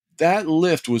 That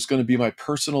lift was going to be my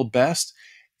personal best.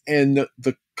 And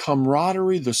the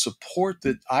camaraderie, the support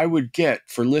that I would get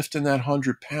for lifting that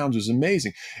 100 pounds was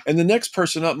amazing. And the next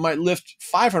person up might lift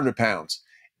 500 pounds.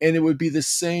 And it would be the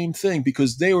same thing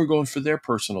because they were going for their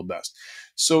personal best.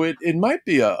 So it might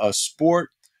be a sport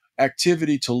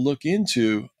activity to look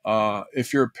into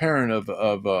if you're a parent of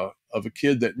a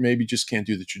kid that maybe just can't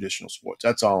do the traditional sports.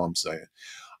 That's all I'm saying.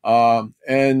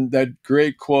 And that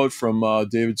great quote from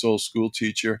David's old school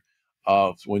teacher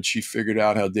when she figured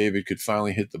out how David could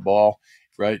finally hit the ball,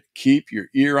 right? Keep your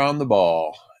ear on the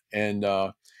ball. And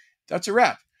that's a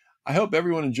wrap. I hope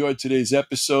everyone enjoyed today's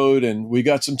episode, and we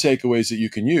got some takeaways that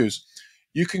you can use.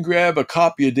 You can grab a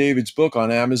copy of David's book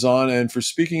on Amazon, and for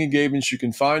speaking engagements, you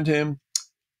can find him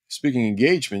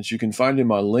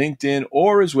on LinkedIn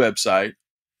or his website.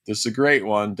 This is a great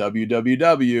one,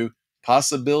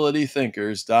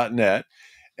 www.possibilitythinkers.net.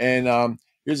 And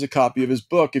here's a copy of his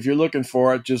book. If you're looking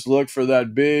for it, just look for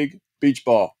that big beach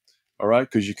ball, all right?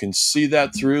 Because you can see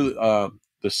that through,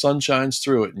 the sun shines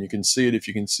through it, and you can see it if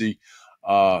you can see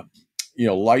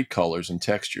light colors and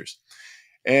textures.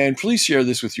 And please share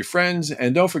this with your friends.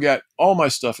 And don't forget, all my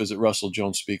stuff is at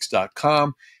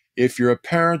russelljonespeaks.com. If you're a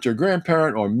parent or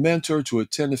grandparent or mentor to a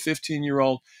 10 to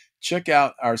 15-year-old, check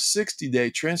out our 60-day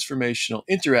transformational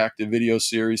interactive video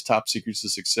series, Top Secrets to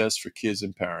Success for Kids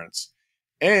and Parents.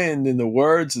 And in the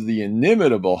words of the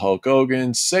inimitable Hulk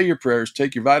Hogan, say your prayers,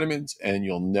 take your vitamins, and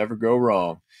you'll never go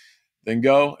wrong. Then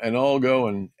go and all go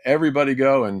and everybody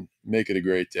go and make it a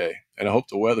great day. And I hope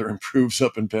the weather improves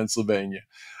up in Pennsylvania.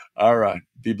 All right.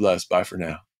 Be blessed. Bye for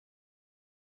now.